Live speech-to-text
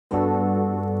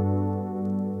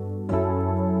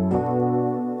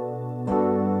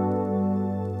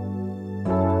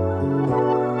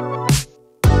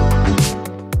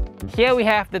Here we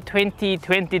have the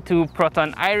 2022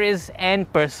 Proton Iriz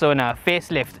and Persona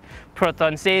facelift.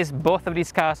 Proton says both of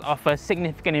these cars offer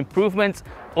significant improvements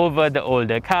over the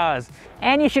older cars,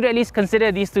 and you should at least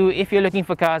consider these two if you're looking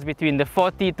for cars between the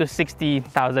 40 to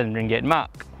 60,000 ringgit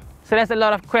mark. So there's a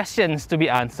lot of questions to be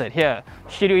answered here.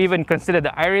 Should you even consider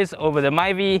the Iriz over the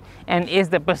Myvi, and is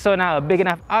the Persona a big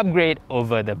enough upgrade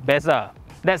over the Beza?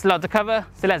 That's a lot to cover,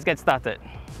 so let's get started.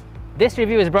 This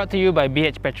review is brought to you by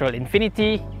BH Petrol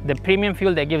Infinity, the premium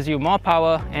fuel that gives you more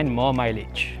power and more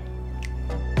mileage.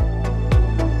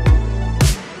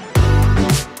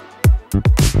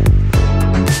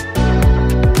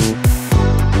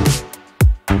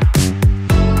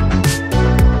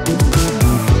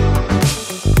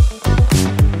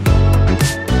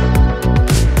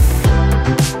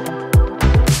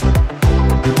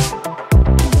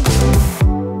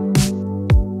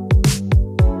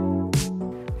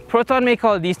 Proton may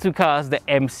call these two cars the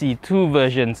MC2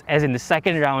 versions, as in the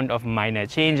second round of minor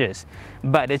changes.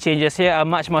 But the changes here are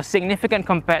much more significant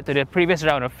compared to the previous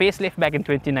round of facelift back in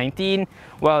 2019.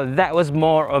 While that was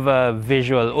more of a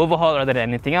visual overhaul rather than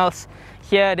anything else,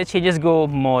 here the changes go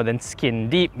more than skin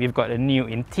deep. We've got a new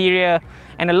interior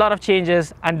and a lot of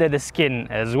changes under the skin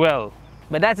as well.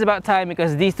 But that's about time,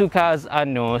 because these two cars are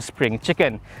no spring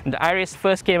chicken. The Iriz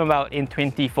first came about in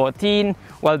 2014,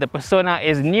 while the Persona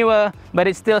is newer, but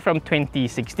it's still from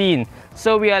 2016.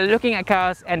 So we are looking at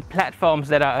cars and platforms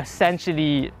that are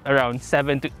essentially around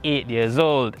 7 to 8 years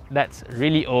old. That's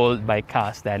really old by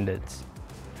car standards.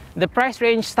 The price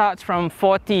range starts from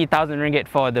 40,000 ringgit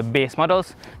for the base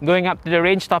models, going up to the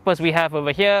range toppers we have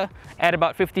over here at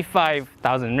about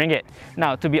 55,000 ringgit.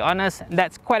 Now, to be honest,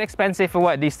 that's quite expensive for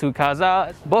what these two cars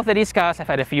are. Both of these cars have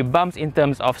had a few bumps in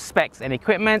terms of specs and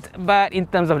equipment, but in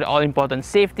terms of the all-important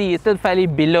safety, it's still fairly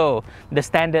below the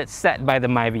standards set by the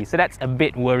Myvi, so that's a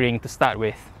bit worrying to start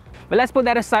with. But let's put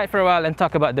that aside for a while and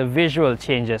talk about the visual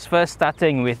changes. First,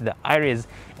 starting with the Iriz.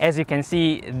 As you can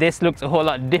see, this looks a whole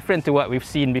lot different to what we've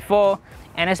seen before,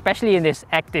 and especially in this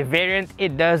active variant,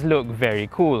 it does look very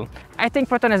cool. I think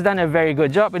Proton has done a very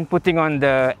good job in putting on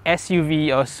the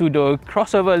SUV or pseudo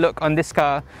crossover look on this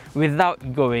car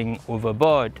without going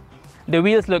overboard. The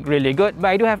wheels look really good, but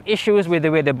I do have issues with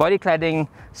the way the body cladding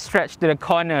stretched to the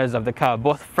corners of the car,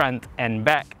 both front and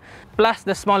back. Plus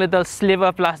the small little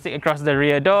sliver plastic across the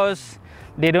rear doors,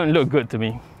 they don't look good to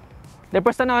me. The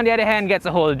Persona, on the other hand, gets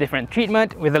a whole different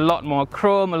treatment with a lot more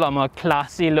chrome, a lot more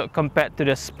classy look compared to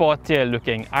the sportier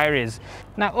looking Iriz.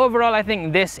 Now overall, I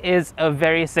think this is a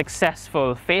very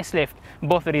successful facelift.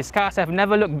 Both of these cars have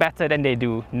never looked better than they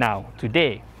do now,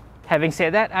 today. Having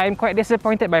said that, I am quite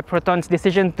disappointed by Proton's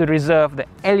decision to reserve the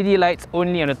LED lights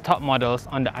only on the top models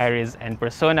on the Iriz and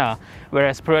Persona,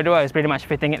 whereas Perodua is pretty much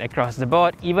fitting it across the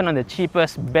board, even on the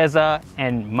cheapest Beza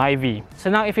and Myvi. So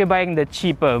now if you're buying the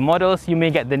cheaper models, you may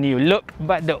get the new look,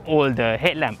 but the older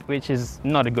headlamp, which is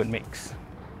not a good mix.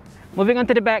 Moving on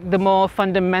to the back, the more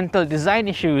fundamental design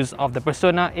issues of the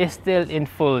Persona is still in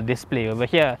full display over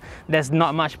here. There's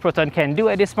not much Proton can do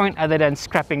at this point other than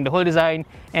scrapping the whole design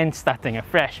and starting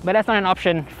afresh, but that's not an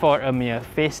option for a mere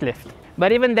facelift.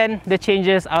 But even then, the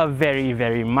changes are very,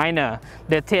 very minor.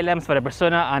 The tail lamps for the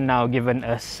Persona are now given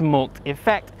a smoked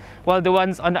effect, while the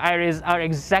ones on the Iriz are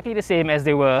exactly the same as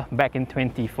they were back in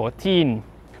 2014.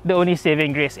 The only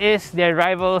saving grace is their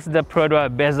rivals, the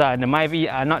Perodua, Beza and the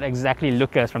Myvi, are not exactly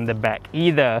lookers from the back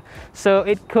either, so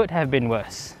it could have been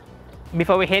worse.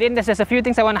 Before we head in, there's just a few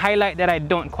things I want to highlight that I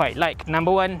don't quite like.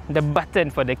 Number one, the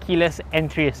button for the keyless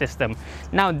entry system.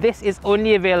 Now this is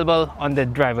only available on the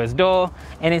driver's door,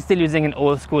 and it's still using an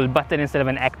old school button instead of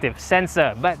an active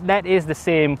sensor, but that is the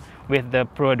same with the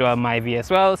Perodua Myvi as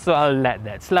well, so I'll let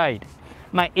that slide.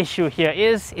 My issue here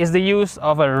is the use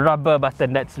of a rubber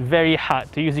button that's very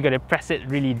hard to use. You got to press it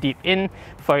really deep in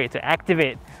for it to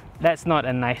activate. That's not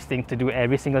a nice thing to do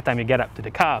every single time you get up to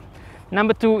the car.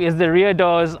 Number two is the rear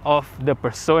doors of the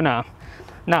Persona.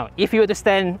 Now, if you were to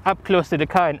stand up close to the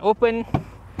car and open,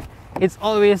 it's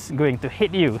always going to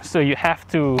hit you. So you have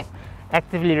to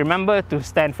actively remember to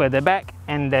stand further back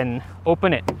and then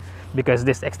open it, because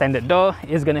this extended door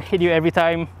is going to hit you every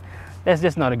time. That's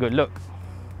just not a good look.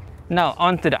 Now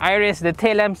onto the Iriz, the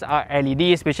tail lamps are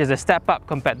LEDs, which is a step up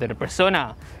compared to the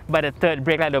Persona. But the third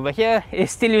brake light over here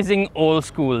is still using old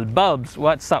school bulbs.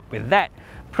 What's up with that?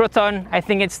 Proton, I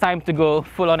think it's time to go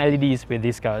full on LEDs with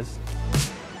these cars.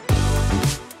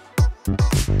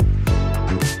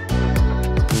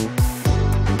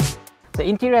 The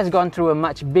interior has gone through a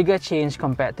much bigger change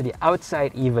compared to the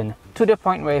outside even, to the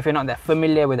point where if you're not that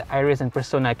familiar with the Iriz and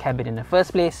Persona cabin in the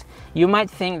first place, you might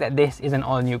think that this is an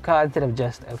all-new car instead of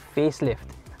just a facelift.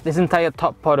 This entire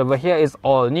top part over here is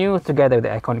all new together with the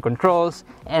aircon controls,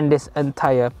 and this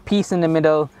entire piece in the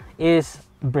middle is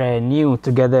brand new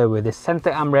together with the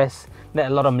center armrest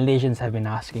that a lot of Malaysians have been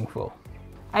asking for.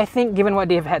 I think given what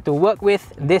they've had to work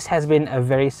with, this has been a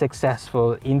very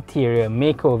successful interior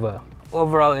makeover.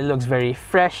 Overall, it looks very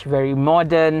fresh, very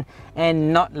modern,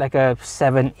 and not like a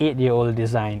 7-8-year-old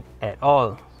design at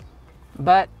all.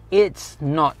 But it's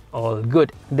not all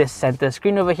good. This center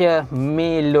screen over here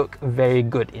may look very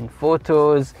good in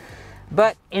photos,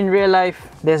 but in real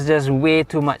life, there's just way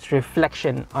too much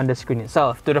reflection on the screen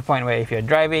itself, to the point where if you're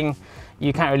driving,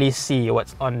 you can't really see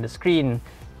what's on the screen.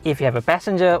 If you have a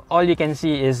passenger, all you can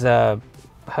see is her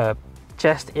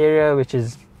chest area, which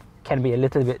can be a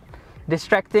little bit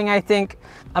distracting, I think.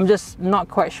 I'm just not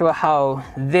quite sure how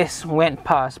this went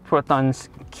past Proton's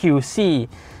QC.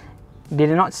 They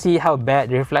did not see how bad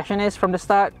the reflection is from the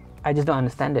start. I just don't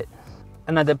understand it.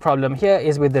 Another problem here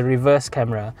is with the reverse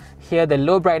camera. Here, the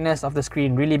low brightness of the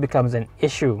screen really becomes an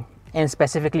issue. And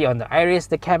specifically on the Iris,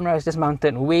 the camera is just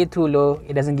mounted way too low.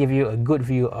 It doesn't give you a good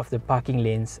view of the parking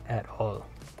lanes at all.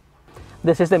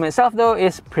 The system itself though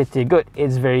is pretty good.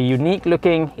 It's very unique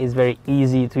looking, it's very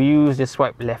easy to use. Just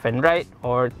swipe left and right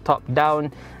or top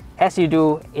down as you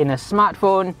do in a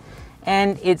smartphone,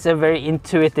 and it's a very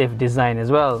intuitive design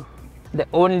as well. The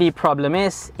only problem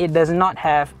is it does not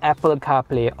have Apple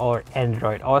CarPlay or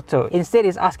Android Auto. Instead,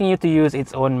 it's asking you to use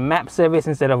its own map service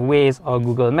instead of Waze or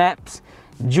Google Maps,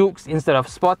 Jukes instead of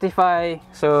Spotify.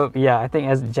 So yeah, I think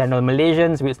as general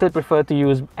Malaysians, we still prefer to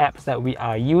use apps that we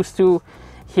are used to.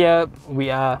 Here, we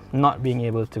are not being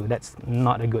able to. That's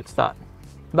not a good start.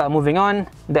 But moving on,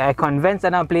 the aircon vents are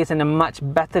now placed in a much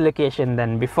better location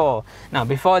than before. Now,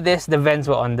 before this, the vents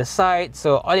were on the side,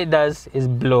 so all it does is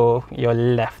blow your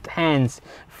left hands,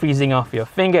 freezing off your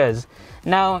fingers.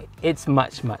 Now, it's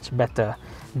much better.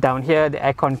 Down here, the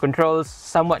aircon controls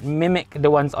somewhat mimic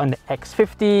the ones on the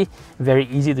X50, very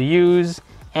easy to use,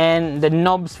 and the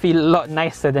knobs feel a lot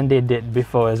nicer than they did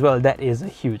before as well. That is a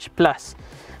huge plus.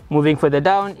 Moving further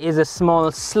down is a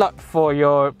small slot for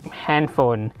your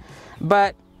handphone,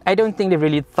 but I don't think they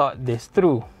really thought this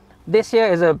through. This here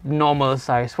is a normal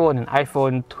size phone, an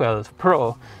iPhone 12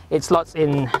 Pro. It slots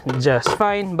in just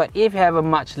fine, but if you have a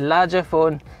much larger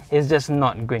phone, it's just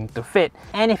not going to fit.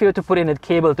 And if you were to put in a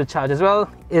cable to charge as well,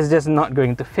 it's just not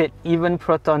going to fit. Even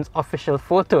Proton's official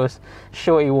photos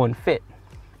show it won't fit.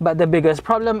 But the biggest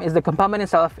problem is the compartment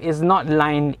itself is not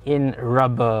lined in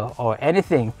rubber or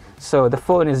anything. So the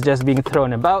phone is just being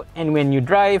thrown about, and when you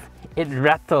drive, it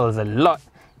rattles a lot.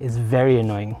 It's very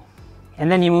annoying.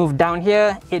 And then you move down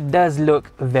here, it does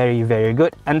look very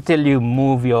good until you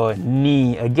move your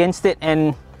knee against it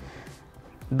and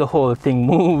the whole thing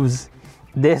moves.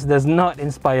 This does not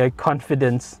inspire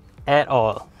confidence at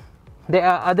all. There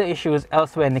are other issues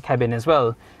elsewhere in the cabin as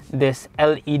well. This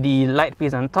LED light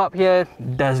piece on top here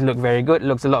does look very good. It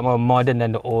looks a lot more modern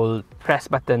than the old press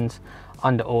buttons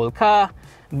on the old car.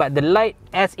 But the light,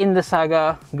 as in the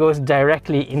Saga, goes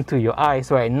directly into your eye,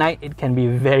 so at night it can be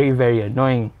very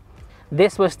annoying.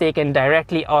 This was taken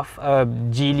directly off a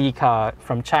Geely car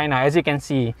from China, as you can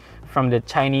see from the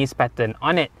Chinese pattern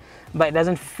on it, but it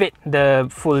doesn't fit the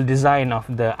full design of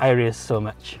the Iris so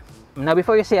much. Now,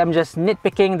 before you say I'm just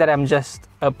nitpicking, that I'm just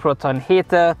a Proton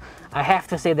hater, I have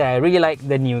to say that I really like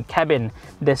the new cabin.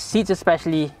 The seats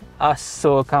especially are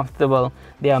so comfortable.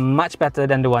 They are much better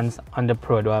than the ones on the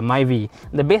Pro Duo Myvi.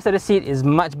 The base of the seat is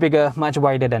much bigger, much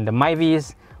wider than the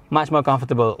Myvi's, much more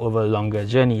comfortable over longer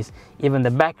journeys. Even the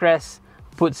backrest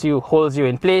holds you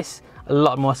in place, a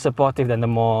lot more supportive than the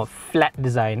more flat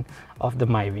design of the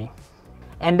Myvi.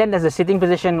 And then there's the sitting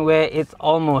position where it's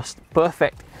almost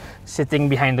perfect. Sitting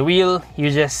behind the wheel, you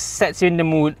just sets you in the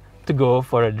mood to go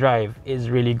for a drive. It's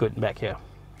really good back here.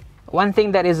 One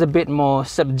thing that is a bit more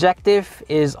subjective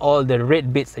is all the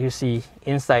red bits that you see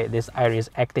inside this Iris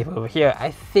Active over here.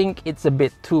 I think it's a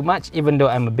bit too much, even though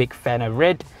I'm a big fan of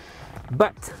red.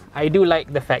 But I do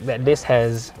like the fact that this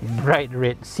has bright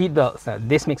red seat belts. Now,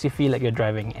 this makes you feel like you're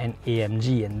driving an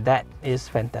AMG, and that is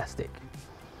fantastic.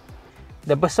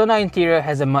 The Persona interior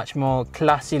has a much more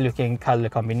classy looking color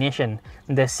combination.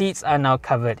 The seats are now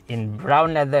covered in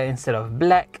brown leather instead of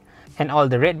black, and all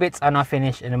the red bits are now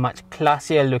finished in a much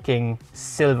classier looking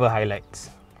silver highlights.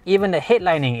 Even the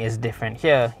headlining is different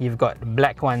here. You've got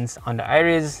black ones on the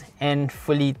Iris and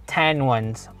fully tan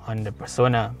ones on the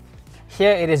Persona.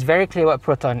 Here it is very clear what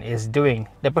Proton is doing.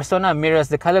 The Persona mirrors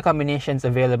the color combinations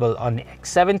available on the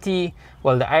X70,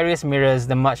 while the Iris mirrors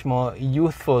the much more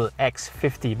youthful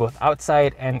X50, both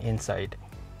outside and inside.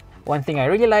 One thing I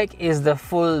really like is the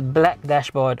full black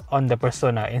dashboard on the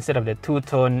Persona instead of the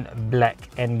two-tone black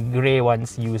and grey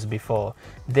ones used before.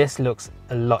 This looks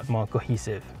a lot more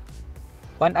cohesive.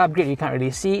 One upgrade you can't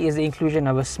really see is the inclusion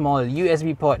of a small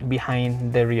USB port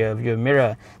behind the rear view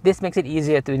mirror. This makes it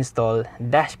easier to install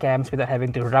dash cams without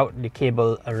having to route the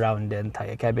cable around the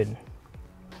entire cabin.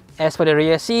 As for the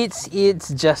rear seats,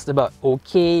 it's just about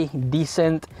okay,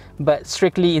 decent, but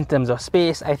strictly in terms of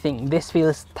space, I think this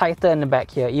feels tighter in the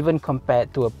back here even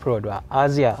compared to a Proton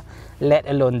Asia, let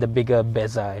alone the bigger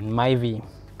Beza and Myvi.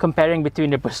 Comparing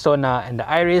between the Persona and the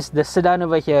Iriz, the sedan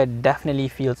over here definitely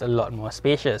feels a lot more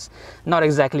spacious. Not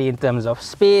exactly in terms of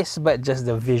space, but just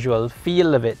the visual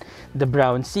feel of it. The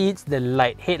brown seats, the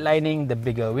light headlining, the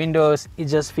bigger windows, it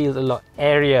just feels a lot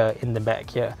airier in the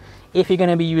back here. If you're going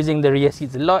to be using the rear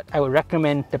seats a lot, I would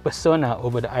recommend the Persona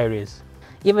over the Iriz.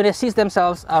 Even the seats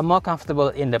themselves are more comfortable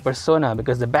in the Persona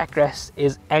because the backrest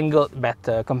is angled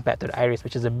better compared to the Iriz,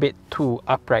 which is a bit too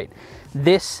upright.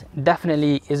 This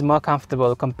definitely is more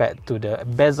comfortable compared to the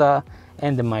Beza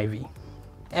and the Myvi.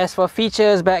 As for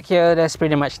features back here, there's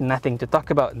pretty much nothing to talk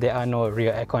about. There are no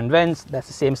rear aircon vents. That's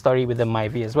the same story with the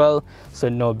Myvi as well, so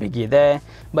no biggie there.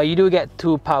 But you do get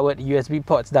two powered USB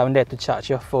ports down there to charge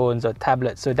your phones or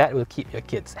tablets, so that will keep your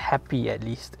kids happy at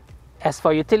least. As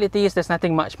for utilities, there's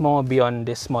nothing much more beyond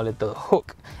this small little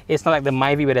hook. It's not like the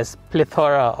Myvi where there's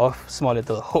plethora of small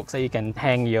little hooks that you can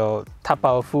hang your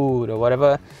tapao food or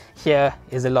whatever. Here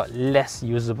is a lot less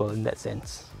usable in that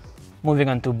sense. Moving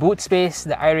on to boot space,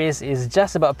 the Iriz is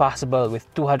just about passable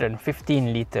with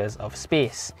 215 litres of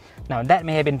space. Now that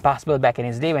may have been possible back in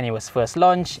its day when it was first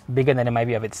launched, bigger than the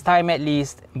Myvi of its time at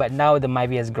least, but now the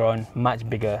Myvi has grown much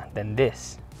bigger than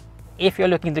this. If you're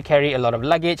looking to carry a lot of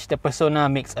luggage, the Persona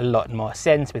makes a lot more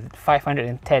sense with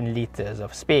 510 litres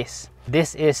of space.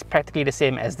 This is practically the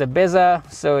same as the Beza,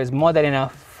 so it's more than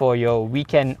enough for your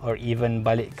weekend or even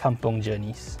balik kampung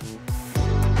journeys.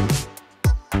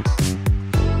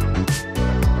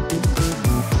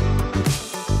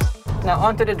 Now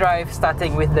onto the drive,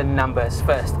 starting with the numbers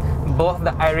first. Both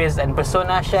the Iriz and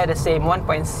Persona share the same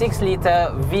 1.6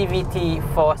 litre VVT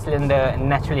 4-cylinder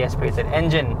naturally aspirated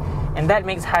engine, and that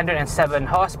makes 107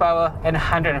 horsepower and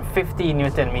 150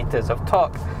 Newton meters of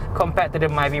torque, compared to the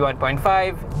Myvi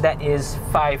 1.5 that is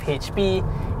 5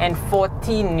 HP and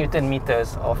 14 Newton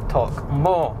meters of torque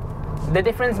more. The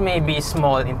difference may be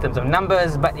small in terms of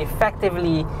numbers, but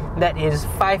effectively that is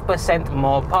 5%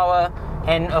 more power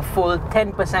and a full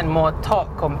 10% more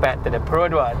torque compared to the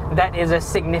Proton. That is a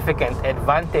significant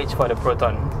advantage for the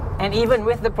Proton. And even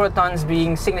with the Protons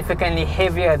being significantly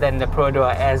heavier than the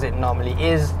Proton as it normally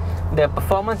is, the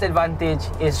performance advantage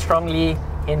is strongly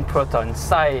in Proton's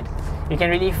side. You can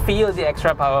really feel the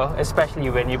extra power, especially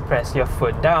when you press your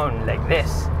foot down like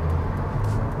this.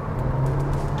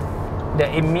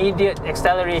 The immediate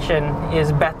acceleration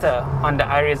is better on the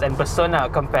Iriz and Persona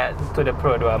compared to the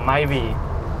Proton Myvi.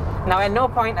 Now at no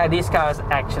point are these cars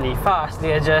actually fast,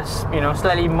 they are just,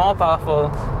 slightly more powerful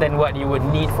than what you would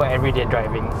need for everyday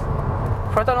driving.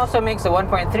 Proton also makes a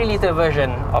 1.3 litre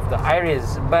version of the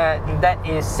Iriz, but that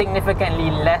is significantly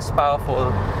less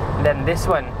powerful than this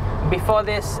one. Before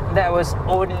this, that was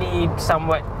only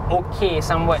somewhat okay,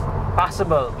 somewhat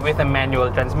passable with a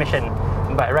manual transmission.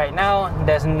 But right now,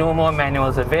 there's no more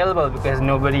manuals available because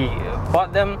nobody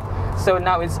bought them. So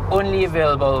now it's only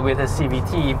available with a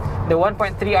CVT. The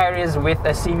 1.3 Iriz with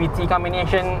a CVT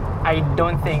combination, I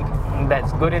don't think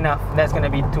that's good enough. That's going to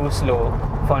be too slow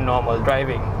for normal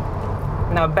driving.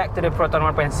 Now back to the Proton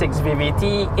 1.6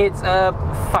 VVT, it's a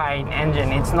fine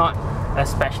engine. It's not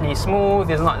especially smooth,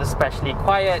 it's not especially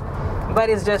quiet, but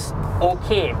it's just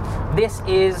okay. This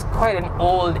is quite an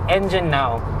old engine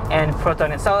now, and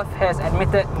Proton itself has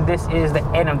admitted this is the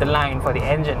end of the line for the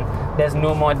engine. There's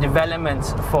no more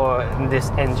developments for this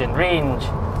engine range.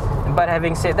 But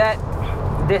having said that,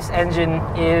 this engine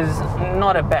is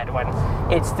not a bad one.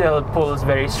 It still pulls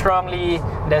very strongly.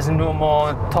 There's no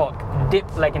more torque dip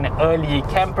like in the early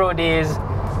Campro days.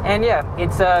 And yeah,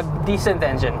 it's a decent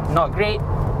engine. Not great,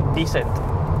 decent.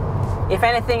 If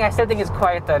anything, I still think it's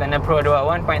quieter than the Proton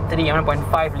 1.3 and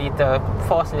 1.5 litre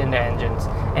 4-cylinder engines,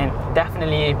 and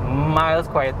definitely miles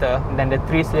quieter than the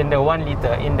 3-cylinder 1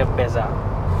 litre in the Beza.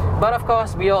 But of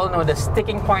course, we all know the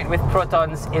sticking point with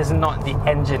Protons is not the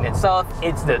engine itself,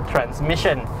 it's the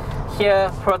transmission.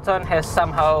 Here, Proton has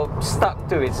somehow stuck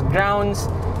to its grounds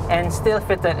and still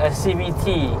fitted a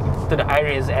CVT to the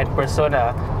Iriz and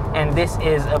Persona. And this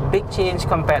is a big change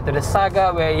compared to the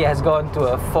Saga, where it has gone to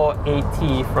a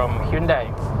 4AT from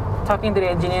Hyundai. talking to the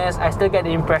engineers, I still get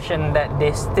the impression that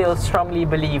they still strongly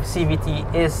believe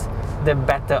CVT is the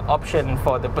better option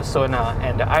for the Persona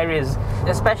and the Iriz,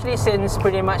 especially since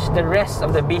pretty much the rest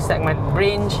of the B segment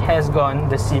range has gone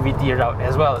the CVT route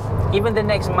as well. Even the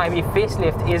next Myvi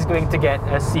facelift is going to get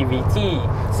a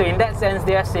CVT. So in that sense,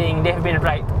 they are saying they've been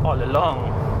right all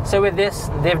along. So with this,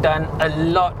 they've done a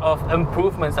lot of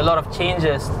improvements, a lot of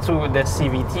changes to the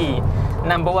CVT.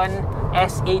 Number one,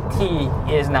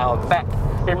 SAT is now back.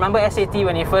 Remember SAT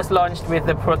when it first launched with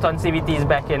the Proton CVTs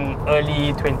back in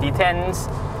early 2010s?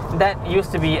 That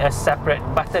used to be a separate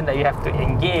button that you have to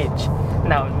engage.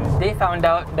 Now, they found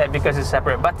out that because it's a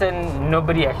separate button,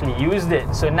 nobody actually used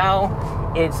it. So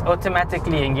now, it's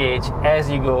automatically engaged as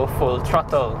you go full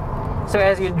throttle. So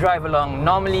as you drive along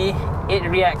normally, it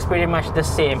reacts pretty much the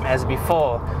same as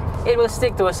before. It will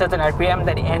stick to a certain RPM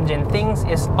that the engine thinks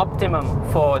is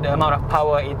optimum for the amount of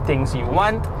power it thinks you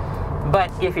want.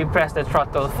 But if you press the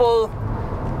throttle full,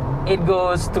 it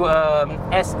goes to a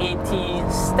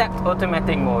SAT stepped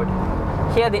automatic mode.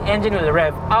 Here the engine will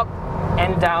rev up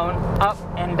and down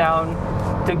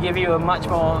to give you a much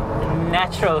more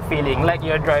natural feeling, like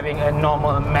you're driving a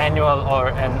normal manual or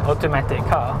an automatic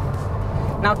car.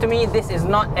 Now to me, this is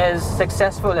not as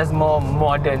successful as more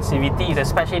modern CVTs,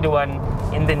 especially the one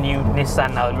in the new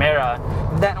Nissan Almera.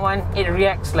 That one, it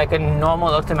reacts like a normal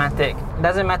automatic.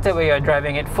 Doesn't matter whether you're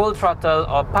driving it full throttle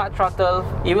or part throttle,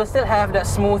 you will still have that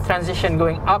smooth transition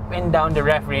going up and down the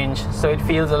rev range, so it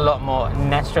feels a lot more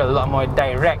natural, a lot more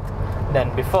direct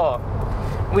than before.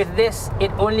 With this,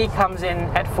 it only comes in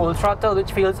at full throttle,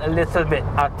 which feels a little bit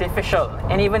artificial.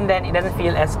 And even then, it doesn't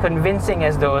feel as convincing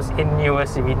as those in newer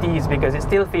CVTs because it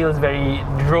still feels very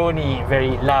drony,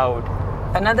 very loud.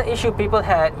 Another issue people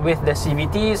had with the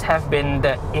CVTs have been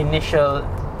the initial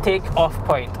take-off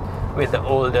point with the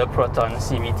older Proton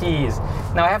CVTs.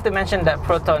 Now I have to mention that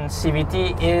Proton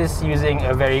CVT is using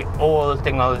a very old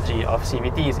technology of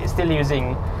CVTs. It's still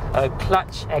using a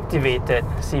clutch activated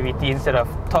CVT instead of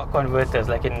torque converters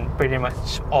like in pretty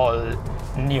much all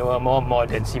newer, more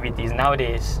modern CVTs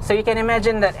nowadays. So you can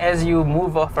imagine that as you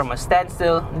move off from a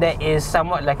standstill, there is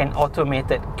somewhat like an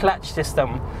automated clutch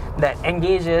system that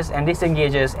engages and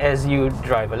disengages as you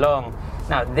drive along.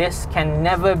 Now this can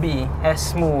never be as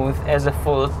smooth as a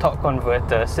full torque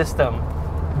converter system.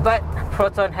 But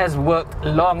Proton has worked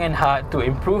long and hard to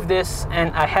improve this,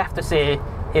 and I have to say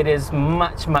it is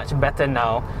much better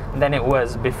now than it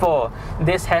was before.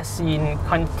 This has seen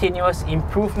continuous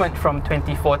improvement from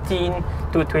 2014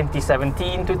 to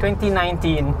 2017 to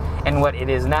 2019 and what it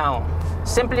is now.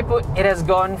 Simply put, it has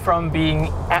gone from being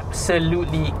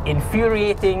absolutely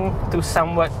infuriating to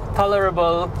somewhat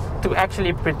tolerable to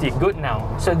actually pretty good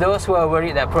now. So those who are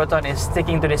worried that Proton is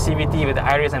sticking to the CVT with the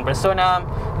Iriz and Persona,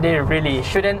 they really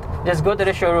shouldn't. Just go to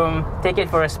the showroom, take it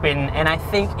for a spin, and I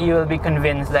think you will be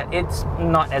convinced that it's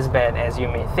not as bad as you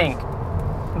may think.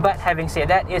 But having said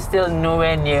that, it's still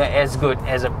nowhere near as good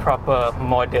as a proper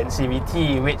modern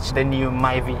CVT, which the new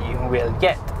Myvi will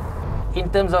get. In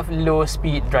terms of low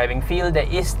speed driving feel, there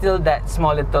is still that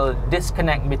small little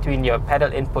disconnect between your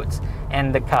pedal inputs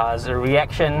and the car's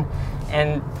reaction,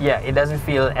 and yeah, it doesn't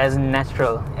feel as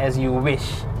natural as you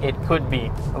wish it could be.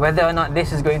 Whether or not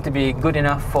this is going to be good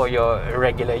enough for your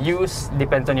regular use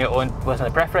depends on your own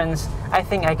personal preference. I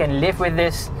think I can live with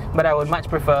this, but I would much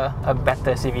prefer a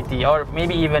better CVT or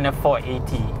maybe even a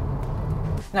 480.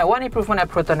 Now, one improvement that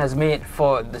Proton has made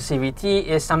for the CVT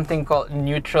is something called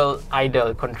neutral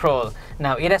idle control.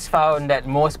 Now, it has found that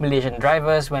most Malaysian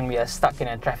drivers, when we are stuck in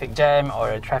a traffic jam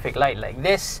or a traffic light like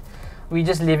this, we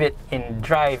just leave it in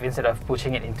drive instead of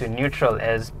pushing it into neutral,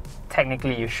 as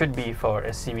technically you should be for a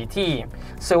CVT.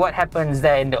 So what happens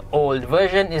there in the old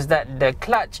version is that the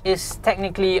clutch is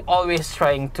technically always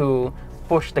trying to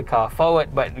push the car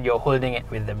forward, but you're holding it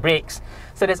with the brakes.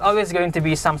 So there's always going to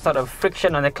be some sort of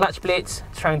friction on the clutch plates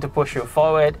trying to push you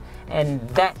forward, and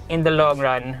that in the long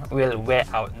run will wear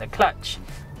out the clutch.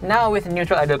 Now with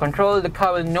neutral idle control, the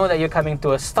car will know that you're coming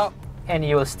to a stop and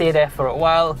you will stay there for a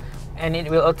while, and it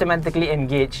will automatically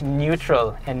engage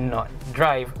neutral and not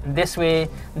drive. This way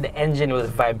the engine will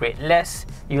vibrate less,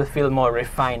 you'll feel more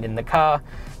refined in the car,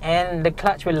 and the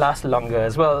clutch will last longer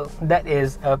as well. That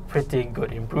is a pretty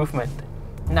good improvement.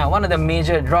 Now, one of the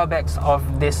major drawbacks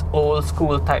of this old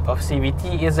school type of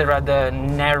CVT is a rather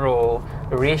narrow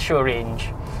ratio range.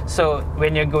 So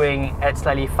when you're going at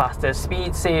slightly faster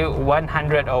speed, say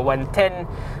 100 or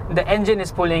 110, the engine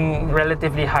is pulling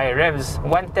relatively high revs.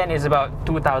 110 is about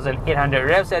 2,800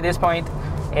 revs at this point,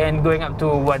 and going up to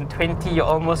 120, you're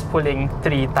almost pulling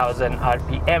 3,000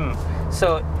 RPM.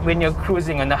 So when you're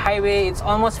cruising on the highway, it's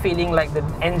almost feeling like the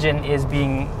engine is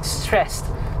being stressed,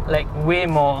 like way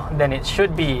more than it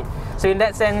should be. So in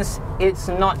that sense, it's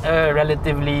not a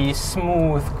relatively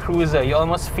smooth cruiser. You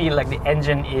almost feel like the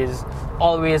engine is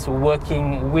always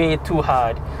working way too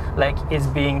hard, like it's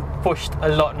being pushed a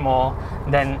lot more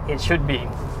than it should be.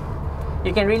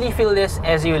 You can really feel this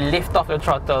as you lift off the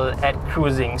throttle at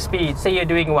cruising speed. Say you're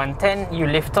doing 110, you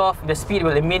lift off, the speed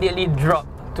will immediately drop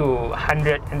to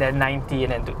 100 and then 90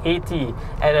 and then to 80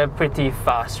 at a pretty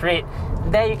fast rate.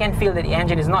 There you can feel that the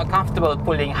engine is not comfortable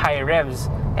pulling high revs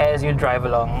as you drive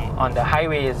along on the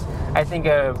highways. I think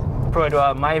a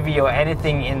Proton Iriz or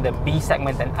anything in the B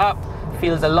segment and up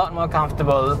feels a lot more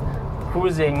comfortable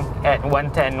cruising at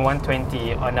 110,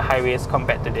 120 on the highways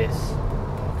compared to this.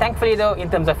 Thankfully though, in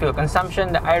terms of fuel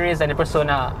consumption, the Iriz and the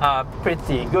Persona are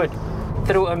pretty good.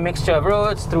 Through a mixture of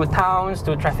roads, through towns,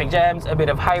 through traffic jams, a bit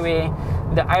of highway,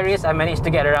 the Iriz I managed to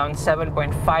get around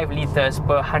 7.5 litres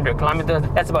per 100 kilometers.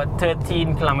 That's about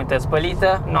 13 kilometers per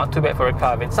litre, not too bad for a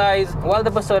car of its size. While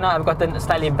the Persona I've gotten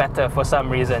slightly better for some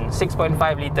reason,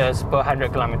 6.5 litres per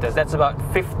 100 kilometers. That's about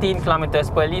 15 kilometers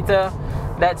per litre.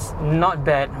 That's not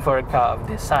bad for a car of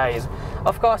this size.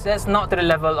 Of course, that's not to the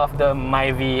level of the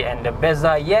Myvi and the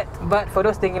Beza yet, but for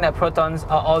those thinking that Protons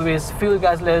are always fuel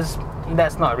guzzlers,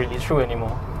 that's not really true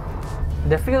anymore.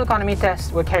 The fuel economy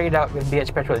tests were carried out with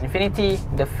BH Petrol Infinity,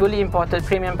 the fully imported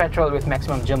premium petrol with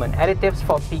maximum German additives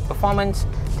for peak performance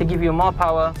to give you more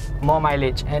power, more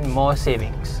mileage and more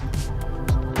savings.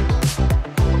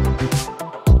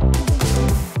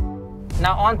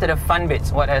 Now on to the fun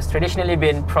bits. What has traditionally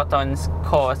been Proton's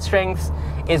core strengths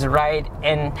is ride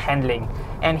and handling.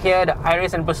 And here the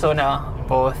Iriz and Persona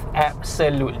both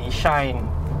absolutely shine.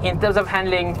 In terms of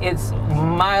handling, it's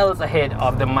miles ahead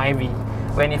of the Myvi.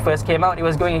 When it first came out, it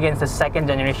was going against the second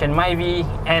generation Myvi,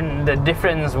 and the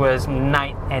difference was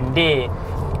night and day.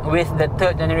 With the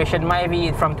third generation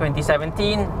Myvi from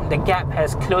 2017, the gap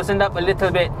has closened up a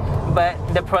little bit, but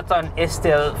the Proton is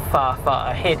still far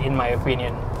ahead in my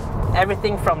opinion.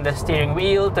 Everything from the steering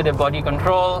wheel to the body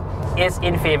control is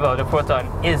in favor of the Proton.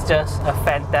 It's just a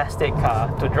fantastic car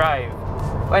to drive.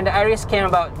 When the Iriz came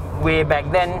about way back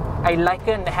then, I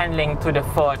likened the handling to the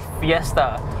Ford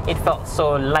Fiesta. It felt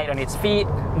so light on its feet,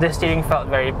 the steering felt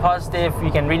very positive,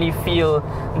 you can really feel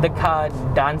the car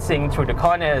dancing through the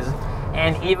corners.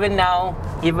 And even now,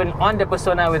 even on the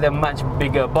Persona with a much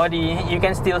bigger body, you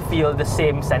can still feel the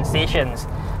same sensations.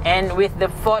 And with the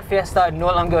Ford Fiesta no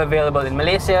longer available in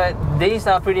Malaysia, these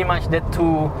are pretty much the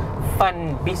two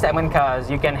fun B-segment cars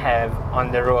you can have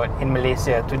on the road in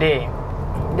Malaysia today.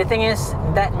 The thing is,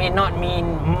 that may not mean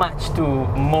much to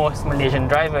most Malaysian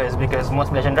drivers, because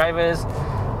most Malaysian drivers,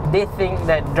 they think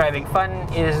that driving fun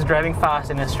is driving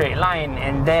fast in a straight line,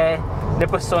 and there the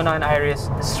Persona and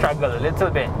Iriz struggle a little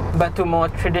bit. But to more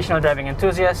traditional driving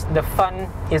enthusiasts, the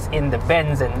fun is in the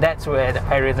bends, and that's where the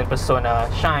Iriz and Persona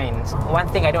shines. One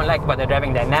thing I don't like about the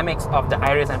driving dynamics of the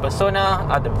Iriz and Persona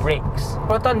are the brakes.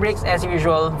 Proton brakes, as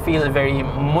usual, feel very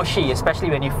mushy, especially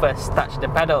when you first touch the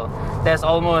pedal. There's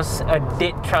almost a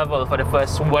dead travel for the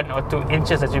first 1 or 2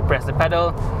 inches as you press the pedal,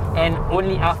 and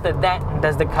only after that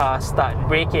does the car start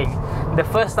braking. The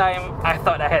first time I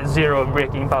thought I had zero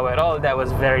braking power at all. That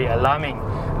was very alarming,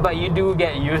 but you do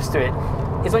get used to it.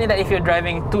 It's only that if you're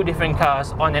driving 2 different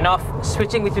cars on and off,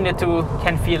 switching between the two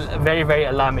can feel very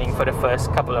alarming for the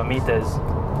first couple of meters.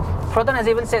 Proton has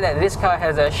even said that this car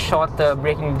has a shorter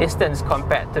braking distance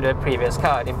compared to the previous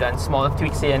car. They've done small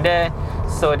tweaks here and there,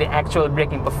 so the actual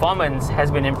braking performance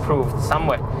has been improved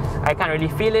somewhat. I can't really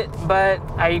feel it, but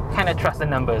I kind of trust the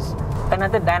numbers.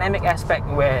 Another dynamic aspect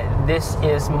where this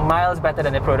is miles better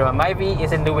than the Proton Myvi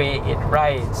is in the way it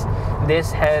rides.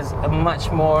 This has a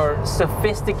much more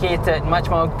sophisticated, much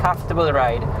more comfortable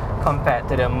ride compared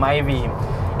to the Myvi.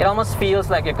 It almost feels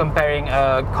like you're comparing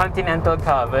a continental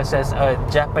car versus a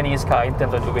Japanese car in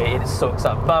terms of the way it soaks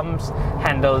up bumps,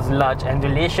 handles large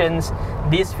undulations.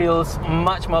 This feels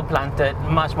much more planted,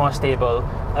 much more stable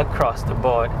across the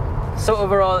board. So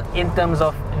overall, in terms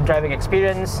of driving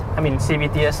experience, I mean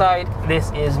CVT aside,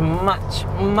 this is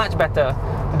much better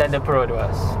than the Pro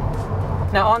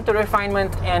was. Now on to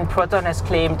refinement, and Proton has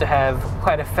claimed to have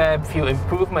quite a fair few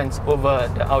improvements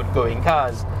over the outgoing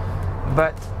cars,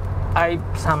 but I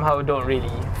somehow don't really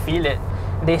feel it.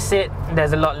 They said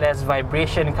there's a lot less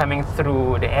vibration coming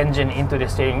through the engine into the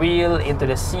steering wheel, into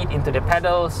the seat, into the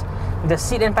pedals. The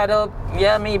seat and pedal,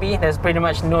 yeah, maybe there's pretty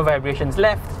much no vibrations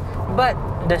left, but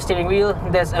the steering wheel,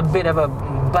 there's a bit of a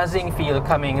buzzing feel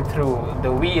coming through the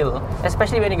wheel,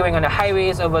 especially when you're going on the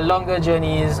highways over longer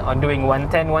journeys or doing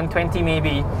 110, 120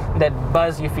 maybe. That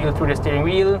buzz you feel through the steering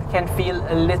wheel can feel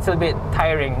a little bit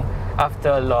tiring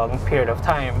after a long period of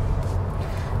time.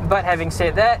 But having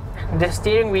said that, the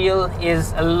steering wheel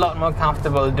is a lot more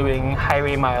comfortable doing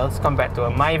highway miles compared to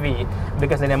a Myvi,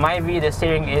 because in a Myvi the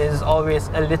steering is always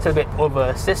a little bit over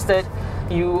assisted.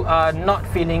 You are not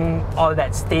feeling all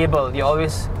that stable. You're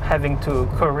always having to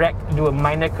do a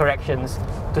minor corrections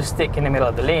to stick in the middle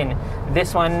of the lane.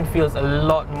 This one feels a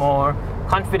lot more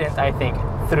confident, I think,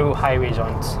 through highway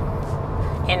jaunts.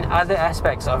 In other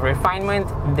aspects of refinement,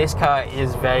 this car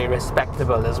is very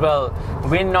respectable as well.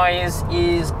 Wind noise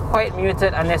is quite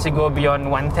muted unless you go beyond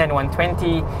 110,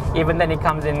 120. Even then it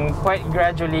comes in quite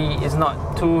gradually, it's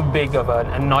not too big of an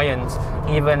annoyance,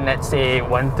 even let's say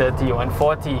 130,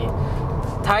 140.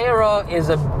 Tire raw is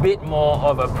a bit more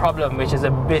of a problem, which is a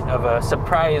bit of a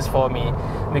surprise for me,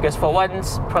 because for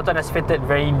once Proton has fitted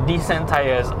very decent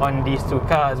tires on these two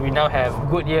cars. We now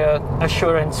have Goodyear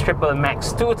Assurance Triple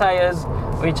Max 2 tires,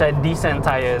 which are decent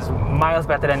tires, miles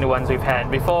better than the ones we've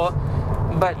had before.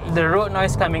 But the road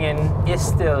noise coming in is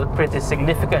still pretty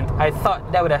significant. I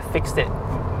thought that would have fixed it,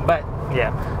 but yeah,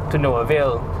 to no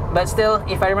avail. But still,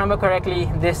 if I remember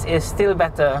correctly, this is still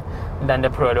better than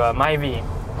the Proton Myvi.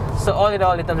 So all in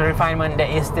all, in terms of refinement, there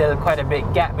is still quite a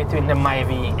big gap between the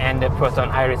Myvi and the Proton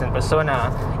Iriz and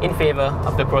Persona, in favor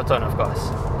of the Proton, of course.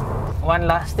 One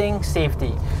last thing,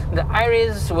 safety. The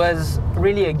Iriz was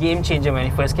really a game changer when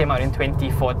it first came out in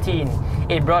 2014.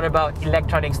 It brought about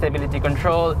electronic stability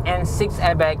control and 6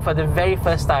 airbags for the very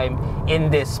first time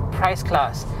in this price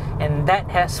class, and that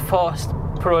has forced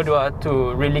Perodua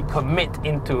to really commit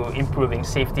into improving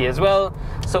safety as well.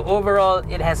 So overall,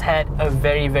 it has had a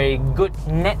very, very good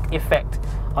net effect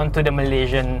onto the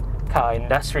Malaysian car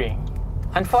industry.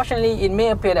 Unfortunately, it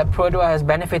may appear that Perodua has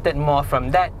benefited more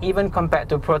from that, even compared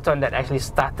to Proton that actually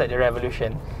started the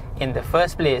revolution in the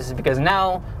first place, because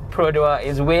now Perodua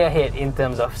is way ahead in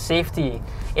terms of safety.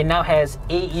 It now has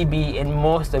AEB in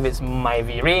most of its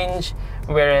Myvi range,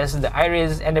 whereas the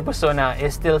Iriz and the Persona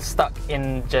is still stuck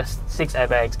in just 6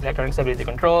 airbags, electronic stability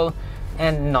control,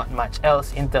 and not much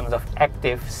else in terms of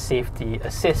active safety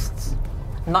assists.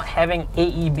 Not having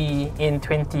AEB in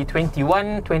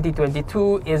 2021,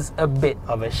 2022 is a bit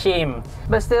of a shame.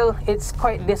 But still, it's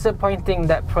quite disappointing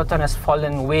that Proton has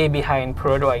fallen way behind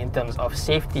Perodua in terms of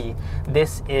safety.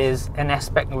 This is an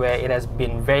aspect where it has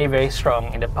been very, very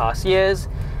strong in the past years,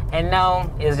 and now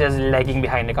it's just lagging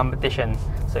behind the competition.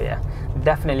 So yeah,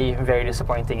 definitely very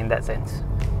disappointing in that sense.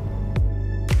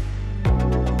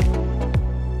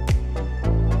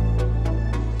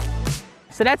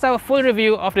 So that's our full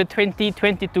review of the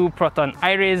 2022 Proton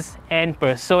Iriz and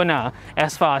Persona.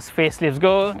 As far as facelifts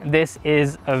go, this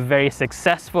is a very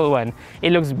successful one.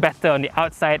 It looks better on the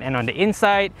outside and on the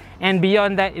inside, and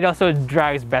beyond that, it also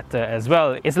drives better as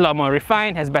well. It's a lot more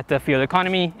refined, has better fuel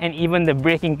economy, and even the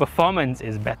braking performance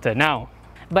is better now.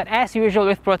 But as usual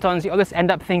with Protons, you always end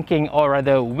up thinking, or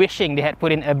rather wishing, they had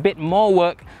put in a bit more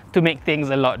work to make things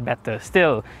a lot better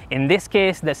still. In this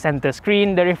case, the center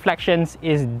screen, the reflections,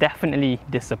 is definitely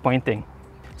disappointing.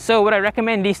 So would I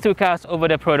recommend these two cars over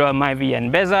the Proton Myvi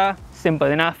and Beza? Simple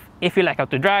enough. If you like how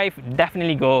to drive,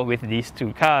 definitely go with these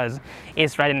two cars.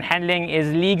 Its ride and handling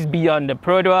is leagues beyond the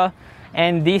Proton,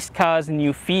 and these cars'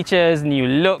 new features, new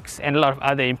looks, and a lot of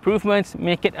other improvements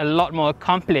make it a lot more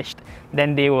accomplished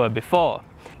than they were before.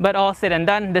 But all said and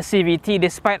done, the CVT,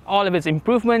 despite all of its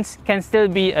improvements, can still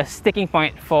be a sticking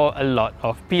point for a lot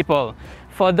of people.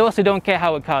 For those who don't care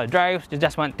how a car drives, they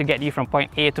just want to get you from point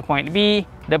A to point B,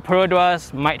 the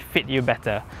Peroduas might fit you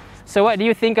better. So what do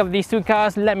you think of these two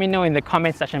cars? Let me know in the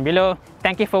comment section below.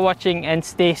 Thank you for watching and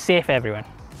stay safe, everyone.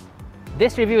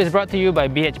 This review is brought to you by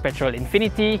BH Petrol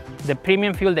Infinity, the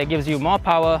premium fuel that gives you more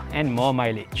power and more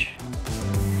mileage.